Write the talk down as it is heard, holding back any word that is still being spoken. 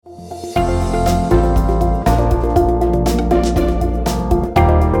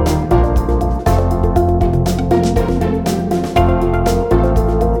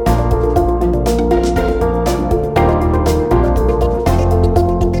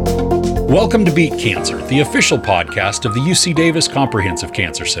Welcome to Beat Cancer, the official podcast of the UC Davis Comprehensive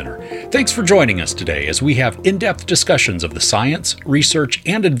Cancer Center. Thanks for joining us today as we have in-depth discussions of the science, research,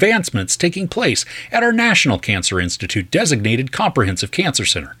 and advancements taking place at our National Cancer Institute designated Comprehensive Cancer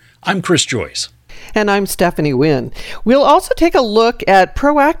Center. I'm Chris Joyce. And I'm Stephanie Wynn. We'll also take a look at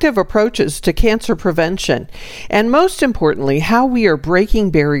proactive approaches to cancer prevention, and most importantly, how we are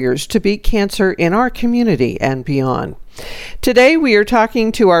breaking barriers to beat cancer in our community and beyond. Today, we are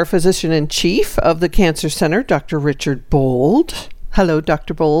talking to our physician-in-chief of the Cancer Center, Dr. Richard Bold. Hello,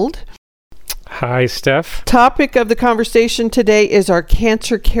 Dr. Bold. Hi, Steph. Topic of the conversation today is our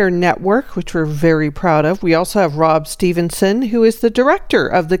Cancer Care Network, which we're very proud of. We also have Rob Stevenson, who is the director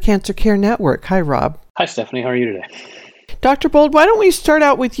of the Cancer Care Network. Hi, Rob. Hi, Stephanie. How are you today? Dr. Bold, why don't we start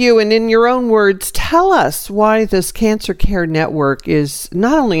out with you, and in your own words, tell us why this Cancer Care Network is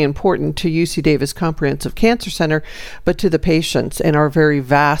not only important to UC Davis Comprehensive Cancer Center, but to the patients in our very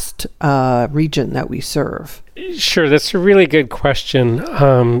vast region that we serve. Sure, that's a really good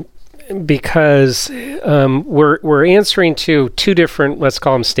question. Because we're answering to two different, let's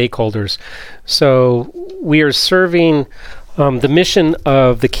call them stakeholders. So we are serving the mission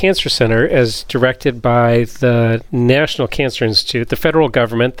of the Cancer Center as directed by the National Cancer Institute, the federal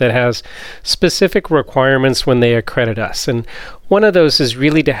government that has specific requirements when they accredit us. And one of those is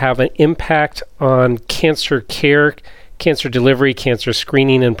really to have an impact on cancer care, cancer delivery, cancer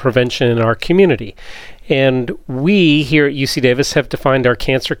screening, and prevention in our community. And we here at UC Davis have defined our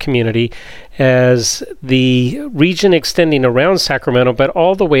cancer community as the region extending around Sacramento, but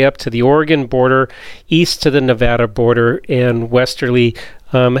all the way up to the Oregon border, east to the Nevada border, and westerly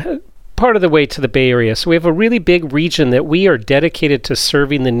part of the way to the Bay Area. So we have a really big region that we are dedicated to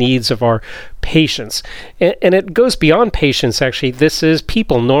serving the needs of our patients. And it goes beyond patients, actually. This is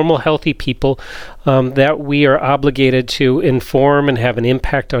people, normal, healthy people that we are obligated to inform and have an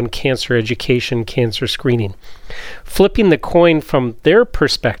impact on cancer education, cancer screening. Flipping the coin from their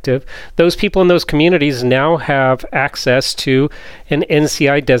perspective, those people in those communities now have access to an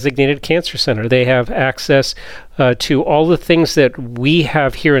NCI-designated cancer center. They have access to all the things that we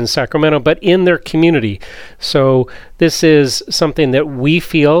have here in Sacramento, but in their community. So this is something that we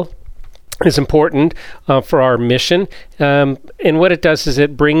feel is important for our mission. And what it does is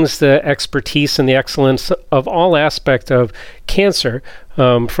it brings the expertise and the excellence of all aspects of cancer,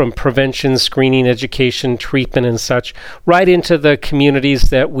 from prevention, screening, education, treatment, and such, right into the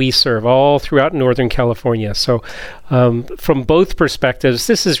communities that we serve all throughout Northern California. So from both perspectives,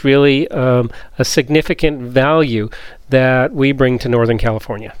 this is really a significant value that we bring to Northern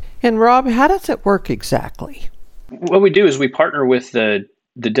California. And Rob, how does it work exactly? What we do is we partner with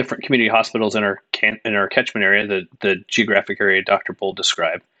the different community hospitals in our catchment area, the geographic area Dr. Bold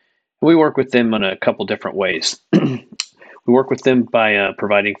described. We work with them in a couple different ways. We work with them by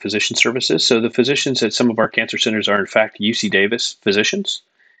providing physician services. So the physicians at some of our cancer centers are in fact UC Davis physicians,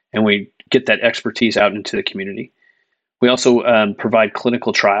 and we get that expertise out into the community. We also provide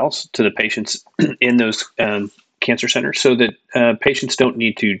clinical trials to the patients in those cancer centers so that patients don't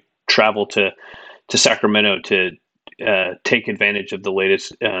need to travel to Sacramento to take advantage of the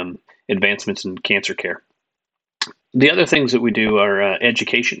latest advancements in cancer care. The other things that we do are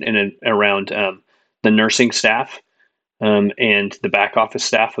education and around the nursing staff and the back office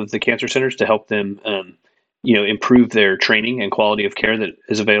staff of the cancer centers to help them, improve their training and quality of care that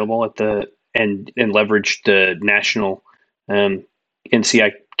is available at and leverage the national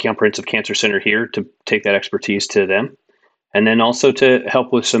NCI Comprehensive Cancer Center here to take that expertise to them, and then also to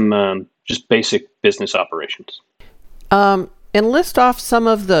help with some just basic business operations. And list off some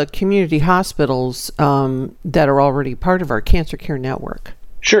of the community hospitals that are already part of our Cancer Care Network.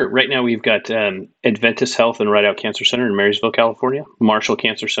 Sure. Right now we've got Adventist Health and Rideout Cancer Center in Marysville, California, Marshall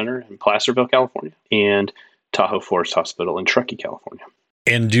Cancer Center in Placerville, California, and Tahoe Forest Hospital in Truckee, California.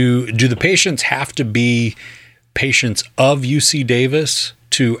 And do the patients have to be patients of UC Davis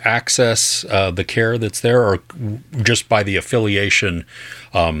to access the care that's there, or just by the affiliation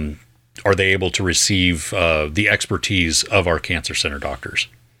are they able to receive the expertise of our cancer center doctors?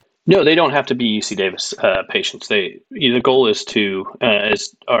 No, they don't have to be UC Davis patients. The goal is to,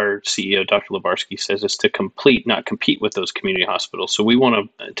 as our CEO, Dr. Lebarsky, says, is to complete, not compete with those community hospitals. So we want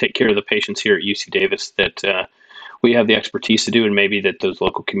to take care of the patients here at UC Davis that we have the expertise to do, and maybe that those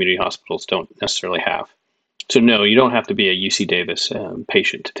local community hospitals don't necessarily have. So no, you don't have to be a UC Davis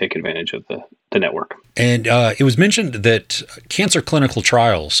patient to take advantage of the network. And it was mentioned that cancer clinical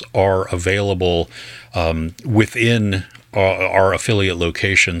trials are available within our affiliate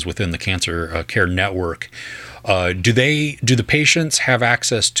locations within the Cancer Care Network. Do the patients have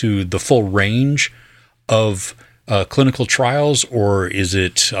access to the full range of clinical trials, or is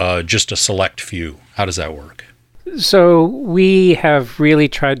it just a select few? How does that work? So we have really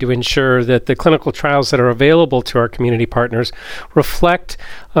tried to ensure that the clinical trials that are available to our community partners reflect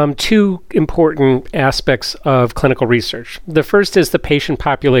two important aspects of clinical research. The first is the patient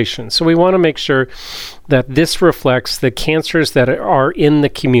population. So we want to make sure that this reflects the cancers that are in the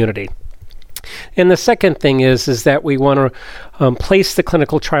community. And the second thing is that we want to place the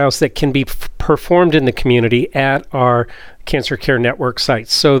clinical trials that can be performed in the community at our Cancer Care Network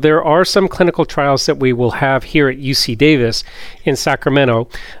sites. So there are some clinical trials that we will have here at UC Davis in Sacramento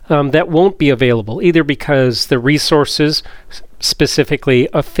that won't be available, either because the resources, specifically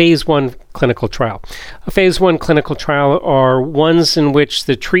a phase 1 clinical trial. A phase 1 clinical trial are ones in which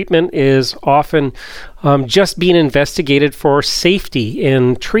the treatment is often just being investigated for safety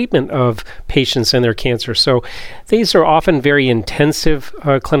in treatment of patients and their cancer. So these are often very intensive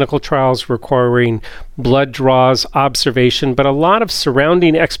clinical trials requiring blood draws, observation, but a lot of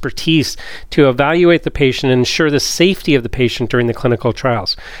surrounding expertise to evaluate the patient and ensure the safety of the patient during the clinical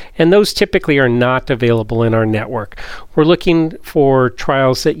trials. And those typically are not available in our network. We're looking for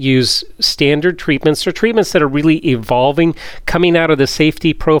trials that use standard treatments or treatments that are really evolving, coming out of the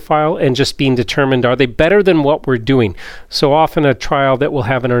safety profile and just being determined, are they better than what we're doing? So often a trial that we'll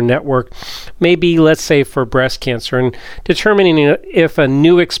have in our network may be, let's say, for breast cancer, and determining if a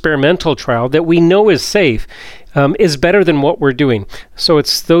new experimental trial that we know is safe is better than what we're doing. So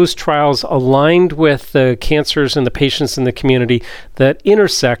it's those trials aligned with the cancers and the patients in the community that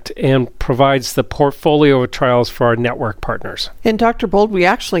intersect and provides the portfolio of trials for our network partners. And Dr. Bold, we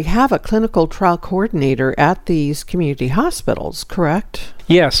actually have a clinical trial coordinator at these community hospitals, correct?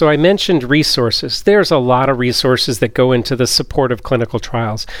 Yeah, so I mentioned resources. There's a lot of resources that go into the support of clinical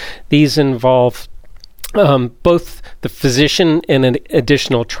trials. These involve both the physician and an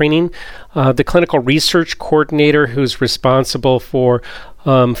additional training, the clinical research coordinator who's responsible for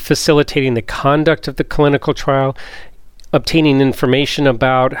facilitating the conduct of the clinical trial, obtaining information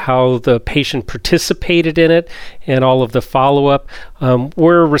about how the patient participated in it and all of the follow-up.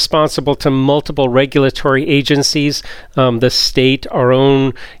 We're responsible to multiple regulatory agencies, the state, our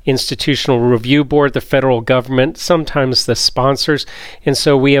own institutional review board, the federal government, sometimes the sponsors. And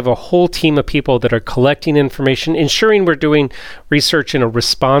so we have a whole team of people that are collecting information, ensuring we're doing research in a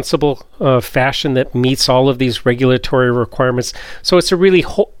responsible fashion that meets all of these regulatory requirements. So it's a really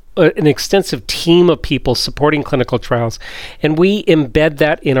an extensive team of people supporting clinical trials, and we embed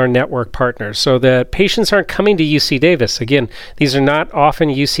that in our network partners so that patients aren't coming to UC Davis. Again, these are not often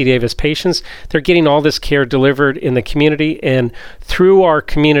UC Davis patients. They're getting all this care delivered in the community, and through our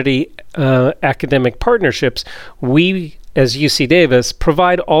community academic partnerships, we as UC Davis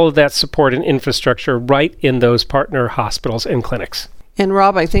provide all of that support and infrastructure right in those partner hospitals and clinics. And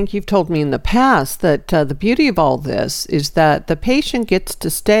Rob, I think you've told me in the past that the beauty of all this is that the patient gets to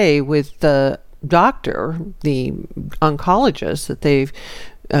stay with the doctor, the oncologist that they've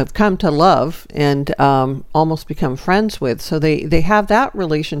come to love and almost become friends with. So they have that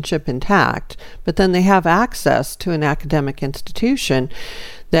relationship intact, but then they have access to an academic institution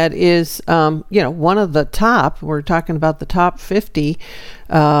that is, one of the top, we're talking about the top 50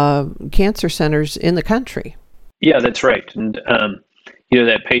 cancer centers in the country. Yeah, that's right. And,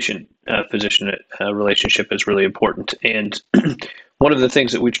 that patient-physician relationship is really important. And one of the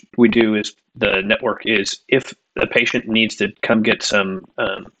things that we do is the network is if a patient needs to come get some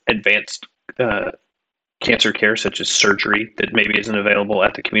advanced cancer care, such as surgery that maybe isn't available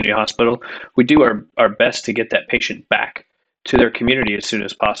at the community hospital, we do our best to get that patient back to their community as soon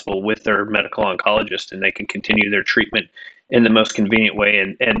as possible with their medical oncologist, and they can continue their treatment in the most convenient way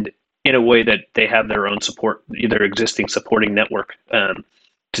and in a way that they have their own support, their existing supporting network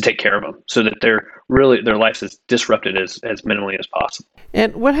to take care of them, so that their life is disrupted as minimally as possible.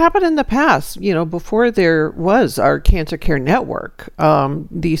 And what happened in the past, before there was our Cancer Care Network,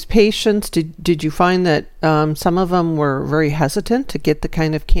 these patients, did you find that some of them were very hesitant to get the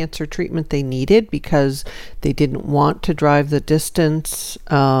kind of cancer treatment they needed because they didn't want to drive the distance,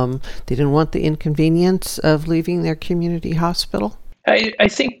 they didn't want the inconvenience of leaving their community hospital? I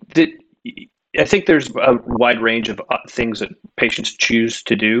think there's a wide range of things that patients choose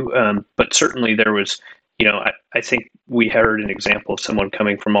to do, but certainly there was, I think we heard an example of someone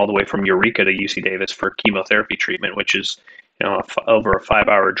coming from all the way from Eureka to UC Davis for chemotherapy treatment, which is, over a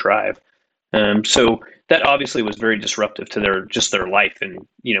 5-hour drive. So that obviously was very disruptive to their life and,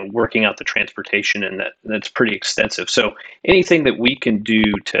 working out the transportation, and that's pretty extensive. So anything that we can do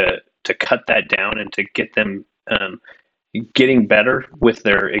to cut that down and to get them getting better with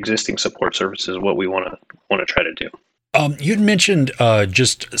their existing support services, what we want to try to do. You'd mentioned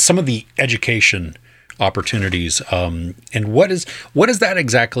just some of the education opportunities. And what does that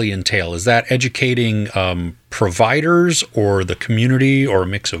exactly entail? Is that educating providers or the community or a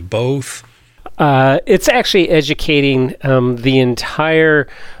mix of both? It's actually educating the entire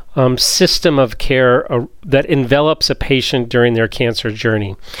system of care that envelops a patient during their cancer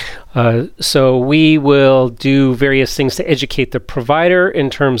journey. So we will do various things to educate the provider in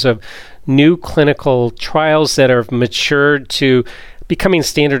terms of new clinical trials that are matured to becoming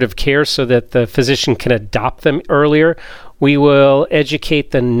standard of care so that the physician can adopt them earlier. We will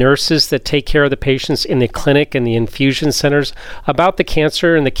educate the nurses that take care of the patients in the clinic and the infusion centers about the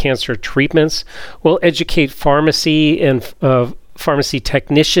cancer and the cancer treatments. We'll educate pharmacy and pharmacy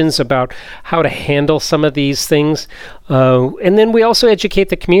technicians about how to handle some of these things. And then we also educate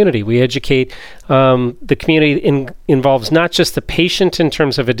the community. We educate the community involves not just the patient in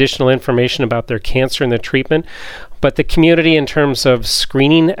terms of additional information about their cancer and the treatment, but the community in terms of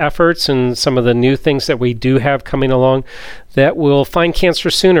screening efforts and some of the new things that we do have coming along that will find cancer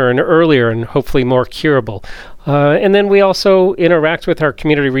sooner and earlier and hopefully more curable. And then we also interact with our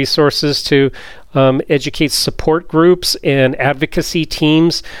community resources to educate support groups and advocacy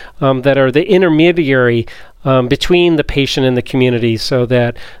teams that are the intermediary between the patient and the community so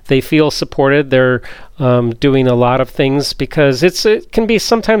that they feel supported. They're doing a lot of things because it can be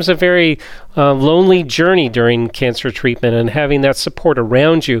sometimes a very lonely journey during cancer treatment, and having that support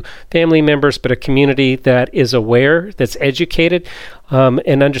around you, family members, but a community that is aware, that's educated,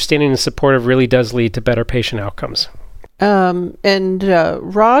 and understanding and supportive really does lead to better patient outcomes.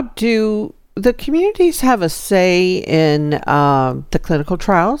 Rob, do the communities have a say in the clinical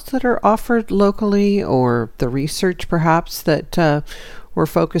trials that are offered locally, or the research perhaps that we're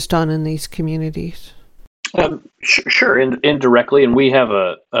focused on in these communities? Sure, indirectly, and we have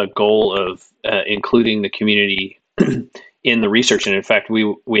a goal of including the community in the research. And in fact,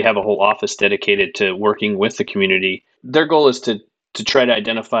 we have a whole office dedicated to working with the community. Their goal is to try to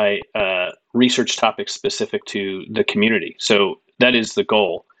identify research topics specific to the community. So that is the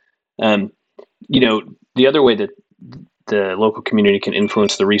goal. The other way that the local community can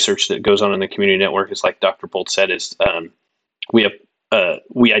influence the research that goes on in the community network is, like Dr. Bolt said, is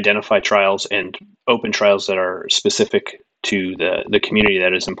we identify trials and open trials that are specific to the community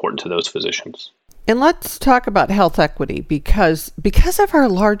that is important to those physicians. And let's talk about health equity because of our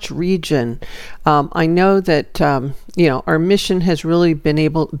large region. I know that our mission has really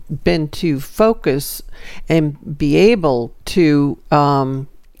been to focus and be able to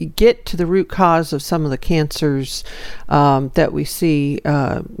get to the root cause of some of the cancers that we see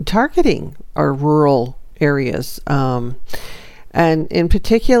targeting our rural areas. And in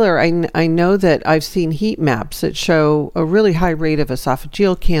particular, I know that I've seen heat maps that show a really high rate of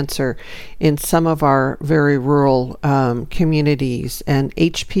esophageal cancer in some of our very rural communities, and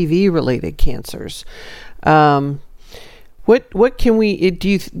HPV-related cancers. What can we? Do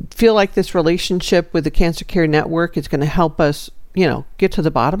you feel like this relationship with the Cancer Care Network is going to help us, get to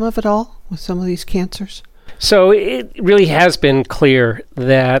the bottom of it all with some of these cancers? So it really has been clear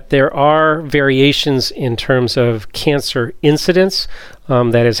that there are variations in terms of cancer incidence,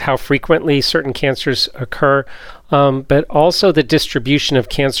 that is how frequently certain cancers occur, but also the distribution of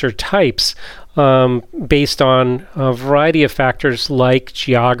cancer types based on a variety of factors like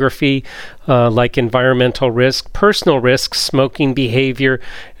geography, like environmental risk, personal risk, smoking behavior,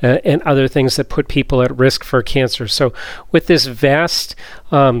 and other things that put people at risk for cancer. So with this vast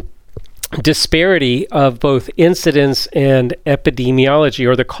disparity of both incidence and epidemiology,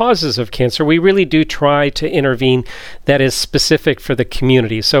 or the causes of cancer, we really do try to intervene that is specific for the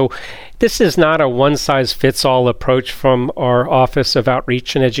community. So this is not a one-size-fits-all approach from our Office of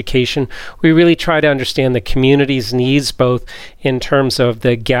Outreach and Education. We really try to understand the community's needs, both in terms of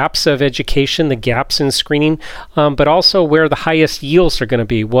the gaps of education, the gaps in screening, but also where the highest yields are going to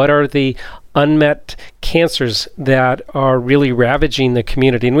be. What are the unmet cancers that are really ravaging the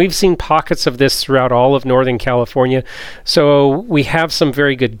community? And we've seen pockets of this throughout all of Northern California. So we have some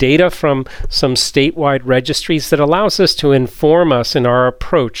very good data from some statewide registries that allows us to inform us in our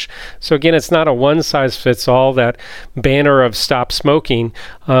approach. So again, it's not a one-size-fits-all, that banner of stop smoking.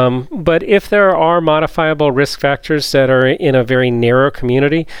 But if there are modifiable risk factors that are in a very narrow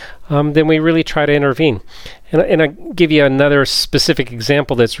community, then we really try to intervene. And I'll give you another specific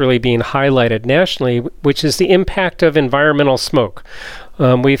example that's really being highlighted nationally, which is the impact of environmental smoke.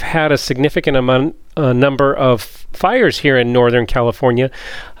 We've had a significant amount number of fires here in Northern California,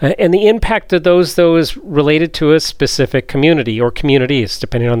 and the impact of those related to a specific community or communities,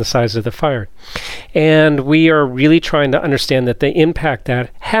 depending on the size of the fire. And we are really trying to understand that the impact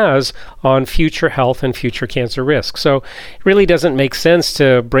that has on future health and future cancer risk. So it really doesn't make sense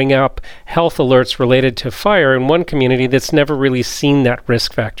to bring up health alerts related to fire in one community that's never really seen that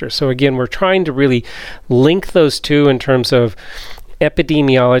risk factor. So again, we're trying to really link those two in terms of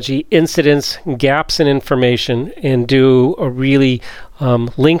epidemiology, incidence, gaps in information, and do a really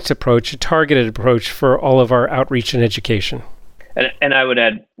linked approach, a targeted approach for all of our outreach and education. And I would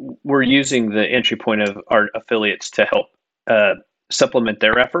add, we're using the entry point of our affiliates to help supplement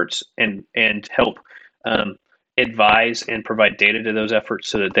their efforts and help advise and provide data to those efforts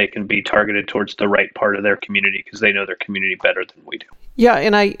so that they can be targeted towards the right part of their community because they know their community better than we do. Yeah,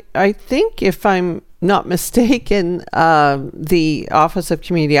 and I think if I'm not mistaken, the Office of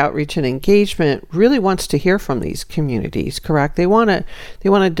Community Outreach and Engagement really wants to hear from these communities, correct? They want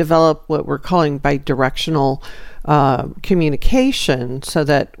to develop what we're calling bidirectional communication so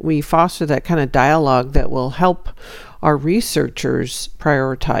that we foster that kind of dialogue that will help our researchers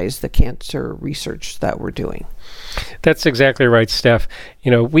prioritize the cancer research that we're doing. That's exactly right, Steph.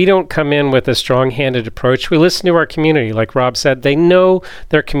 We don't come in with a strong-handed approach. We listen to our community. Like Rob said, they know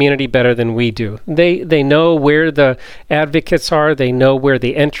their community better than we do. They know where the advocates are. They know where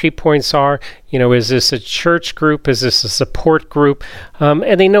the entry points are. Is this a church group? Is this a support group?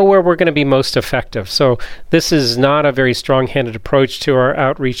 And they know where we're going to be most effective. So this is not a very strong-handed approach to our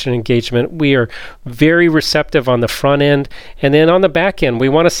outreach and engagement. We are very receptive on the front end. And then on the back end, we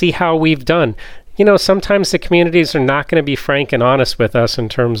want to see how we've done. Sometimes the communities are not going to be frank and honest with us in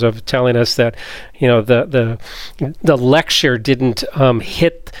terms of telling us that, the lecture didn't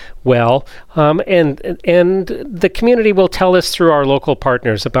hit well, and the community will tell us through our local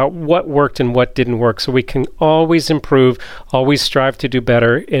partners about what worked and what didn't work, so we can always improve, always strive to do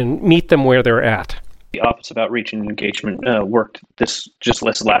better, and meet them where they're at. The Office of Outreach and Engagement worked just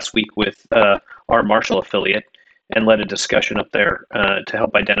last week with our Marshall affiliate and led a discussion up there to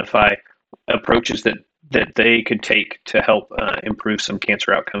help identify approaches that they could take to help improve some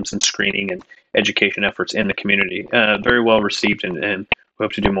cancer outcomes and screening and education efforts in the community. Very well received, and we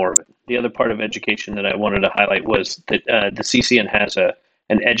hope to do more of it. The other part of education that I wanted to highlight was that the CCN has a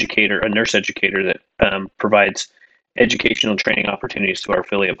nurse educator that provides educational training opportunities to our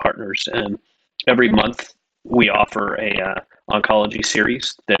affiliate partners. Every month we offer a oncology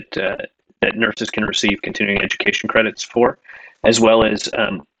series that nurses can receive continuing education credits for, as well as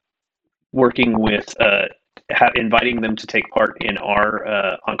working with inviting them to take part in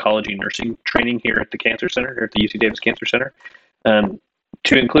our oncology nursing training here at the Cancer Center, here at the UC Davis Cancer Center.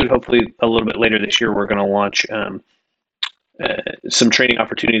 To include, hopefully a little bit later this year, we're going to launch some training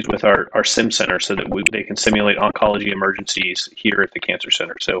opportunities with our SIM Center so that they can simulate oncology emergencies here at the Cancer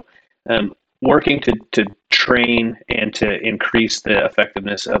Center. So working to train and to increase the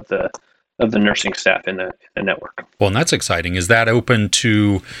effectiveness of the nursing staff in the network. Well, and that's exciting. Is that open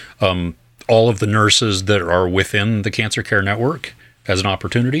to all of the nurses that are within the Cancer Care Network as an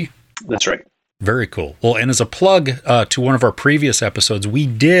opportunity? That's right. Very cool. Well, and as a plug to one of our previous episodes, we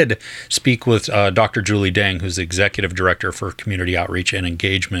did speak with Dr. Julie Dang, who's the Executive Director for Community Outreach and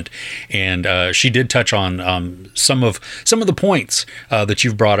Engagement, and she did touch on some of the points that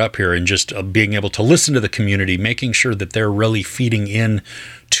you've brought up here, and just being able to listen to the community, making sure that they're really feeding in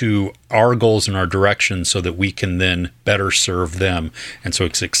to our goals and our direction so that we can then better serve them. And so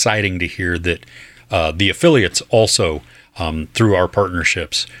it's exciting to hear that the affiliates also, through our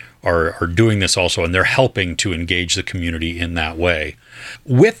partnerships, are doing this also, and they're helping to engage the community in that way.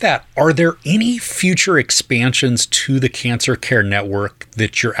 With that, are there any future expansions to the Cancer Care Network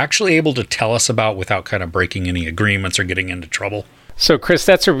that you're actually able to tell us about without kind of breaking any agreements or getting into trouble? So, Chris,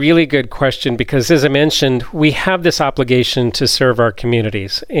 that's a really good question because, as I mentioned, we have this obligation to serve our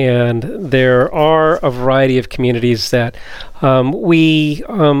communities. And there are a variety of communities that we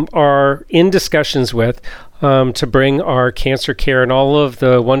are in discussions with to bring our cancer care and all of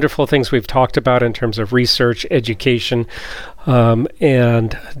the wonderful things we've talked about in terms of research, education,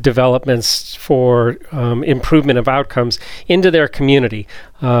 and developments for improvement of outcomes into their community.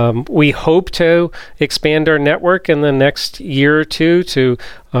 We hope to expand our network in the next year or two to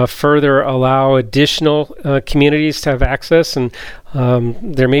further allow additional communities to have access, and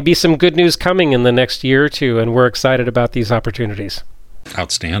there may be some good news coming in the next year or two, and we're excited about these opportunities.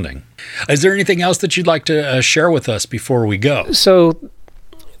 Outstanding. Is there anything else that you'd like to share with us before we go? So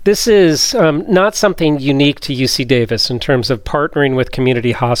this is not something unique to UC Davis in terms of partnering with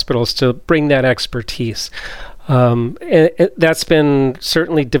community hospitals to bring that expertise. That's been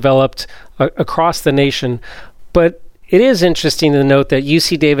certainly developed across the nation. But it is interesting to note that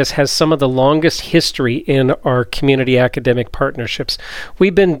UC Davis has some of the longest history in our community academic partnerships.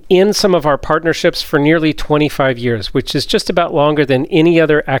 We've been in some of our partnerships for nearly 25 years, which is just about longer than any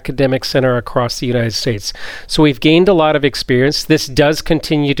other academic center across the United States. So we've gained a lot of experience. This does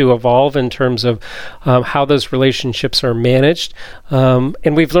continue to evolve in terms of how those relationships are managed. And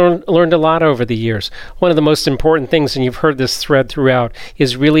we've learned a lot over the years. One of the most important things, and you've heard this thread throughout,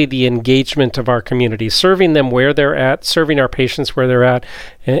 is really the engagement of our community, serving them where they're at, serving our patients where they're at.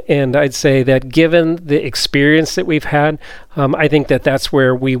 And I'd say that given the experience that we've had, I think that that's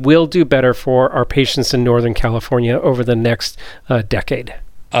where we will do better for our patients in Northern California over the next decade.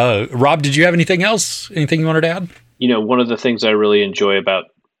 Rob, did you have anything else? Anything you wanted to add? One of the things I really enjoy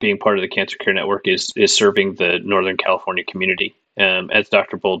about being part of the Cancer Care Network is serving the Northern California community. As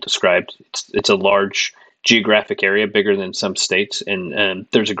Dr. Bull described, it's a large geographic area, bigger than some states, and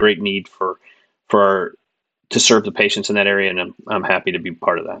there's a great need to serve the patients in that area, and I'm happy to be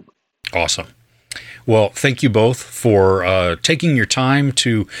part of that. Awesome. Well, thank you both for taking your time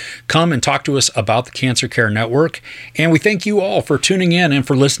to come and talk to us about the Cancer Care Network. And we thank you all for tuning in and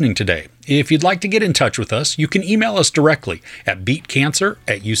for listening today. If you'd like to get in touch with us, you can email us directly at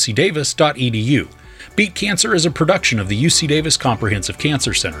beatcancer@ucdavis.edu. Beat Cancer is a production of the UC Davis Comprehensive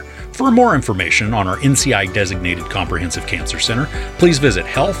Cancer Center. For more information on our NCI-designated Comprehensive Cancer Center, please visit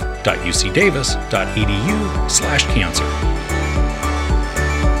health.ucdavis.edu/cancer.